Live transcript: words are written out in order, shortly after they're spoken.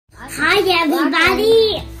Hi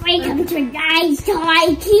everybody! Welcome to Daddy's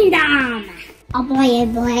Toy Kingdom! Oh boy,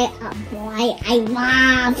 I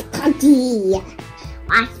love cookie!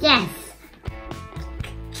 Watch this!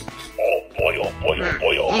 Oh boy,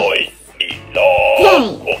 me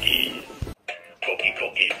love cookies!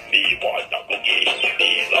 Cookie, me want a cookie! Me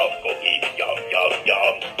love cookies, yum,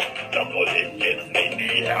 chocolate chips make me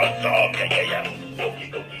have some, yeah. Cookie,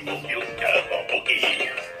 you have a cookie!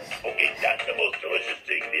 Okay, that's the most delicious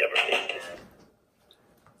thing we ever tasted.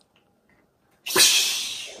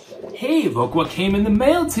 Hey, look what came in the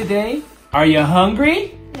mail today. Are you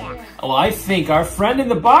hungry? Yeah. Well, I think our friend in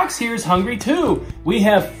the box here is hungry too. We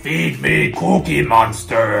have Feed Me Cookie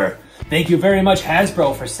Monster. Thank you very much,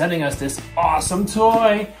 Hasbro, for sending us this awesome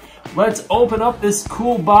toy. Let's open up this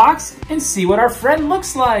cool box and see what our friend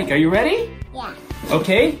looks like. Are you ready? Yeah.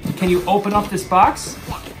 Okay, can you open up this box?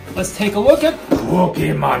 Yeah. Let's take a look at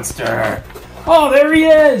Cookie Monster. Oh, there he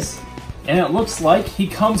is. And it looks like he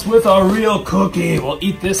comes with a real cookie. We'll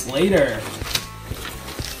eat this later.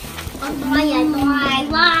 Oh boy, I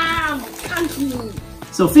love cookies!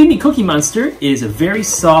 So Feed Me Cookie Monster is a very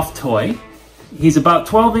soft toy. He's about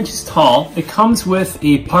 12 inches tall. It comes with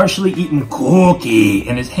a partially eaten cookie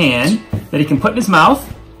in his hand that he can put in his mouth.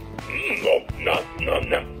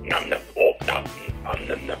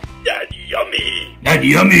 That's yummy! That's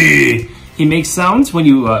yummy! He makes sounds when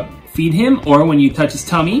you feed him or when you touch his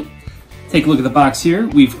tummy. Take a look at the box here.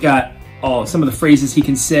 We've got some of the phrases he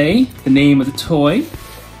can say, the name of the toy.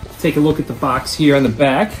 Take a look at the box here on the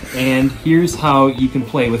back, and here's how you can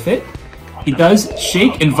play with it. He does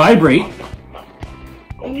shake and vibrate,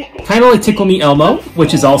 kind of like Tickle Me Elmo,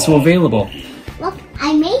 which is also available. Look,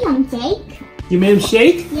 I made him shake. You made him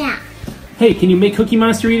shake? Yeah. Hey, can you make Cookie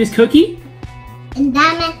Monster eat his cookie? And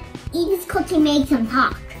then eat his cookie makes him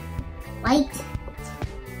talk. Right?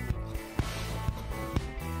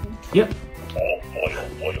 Yep. Oh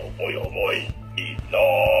boy, he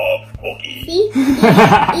loves cookies. See?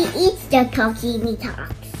 He eats the cookie and he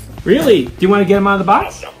talks. Really? Do you want to get him out of the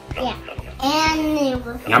box? Yeah. And it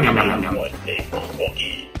was... Yum, yum, yum, yum, yum.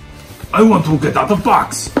 I want to get out of the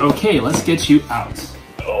box. Okay, let's get you out.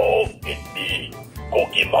 Oh, it's me,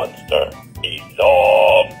 Cookie Monster. He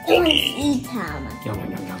loves Don't cookies. eat him. Yum,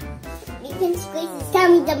 yum, yum, yum. You can squeeze his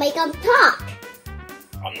tummy to make him talk.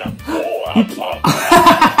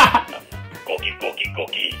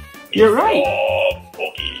 Cookie. You're right.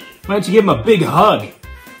 Cookie. Why don't you give him a big hug?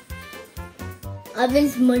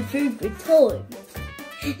 Oven's my favorite toy.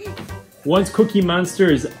 Once Cookie Monster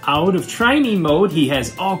is out of try me mode, he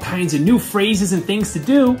has all kinds of new phrases and things to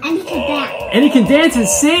do. And he can dance. And he can dance and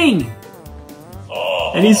sing.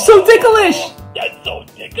 And he's so ticklish. That's so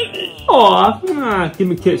ticklish. Aw, give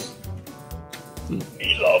him a kiss.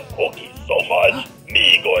 Me love cookies so much.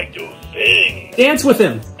 Me going to sing. Dance with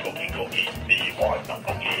him. Cookie, me want a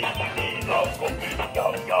cookie. Me love cookies.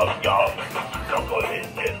 Yum. Chocolate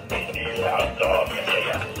chips make me have some.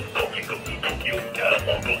 Yeah. Cookie, you have a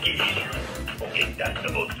cookie. Okay, that's the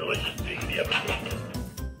most delicious thing we ever tasted.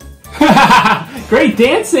 Great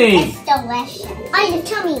dancing. It's delicious. On your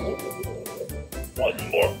tummy. One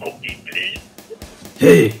more cookie, please.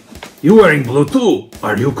 Hey, you wearing blue too?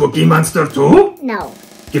 Are you Cookie Monster too? No.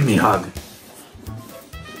 Give me a hug.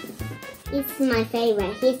 He's my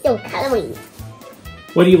favorite. He's so cuddly.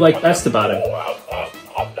 What do you like best about him?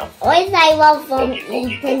 Always I love him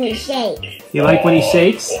when he shakes. You like when he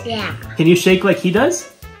shakes? Yeah. Can you shake like he does?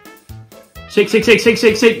 Shake.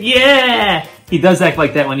 Yeah! He does act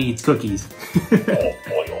like that when he eats cookies. The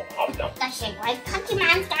shake like Cookie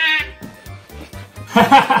Monster.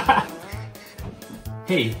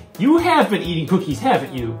 Hey, you have been eating cookies,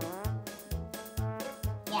 haven't you?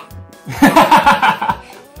 Yeah.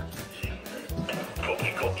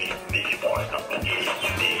 Cookie, me want a cookie.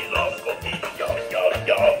 Me love cookies.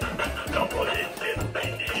 Yum. Chocolate chips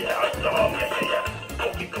make me have some. Yeah.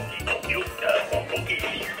 Cookie, you have a cookie.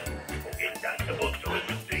 Okay, that's the most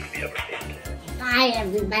delicious thing we ever tasted. Bye,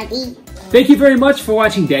 everybody. Thank you very much for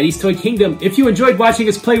watching Daddy's Toy Kingdom. If you enjoyed watching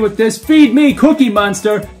us play with this Feed Me Cookie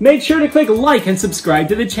Monster, make sure to click like and subscribe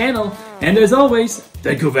to the channel. And as always,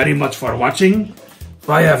 Thank you very much for watching.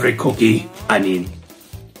 Bye every cookie. I mean,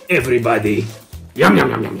 everybody. Yum.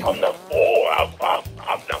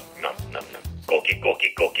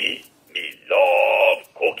 Cookie. Me love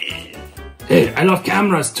cookies. Hey, I love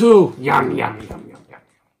cameras too. Yum.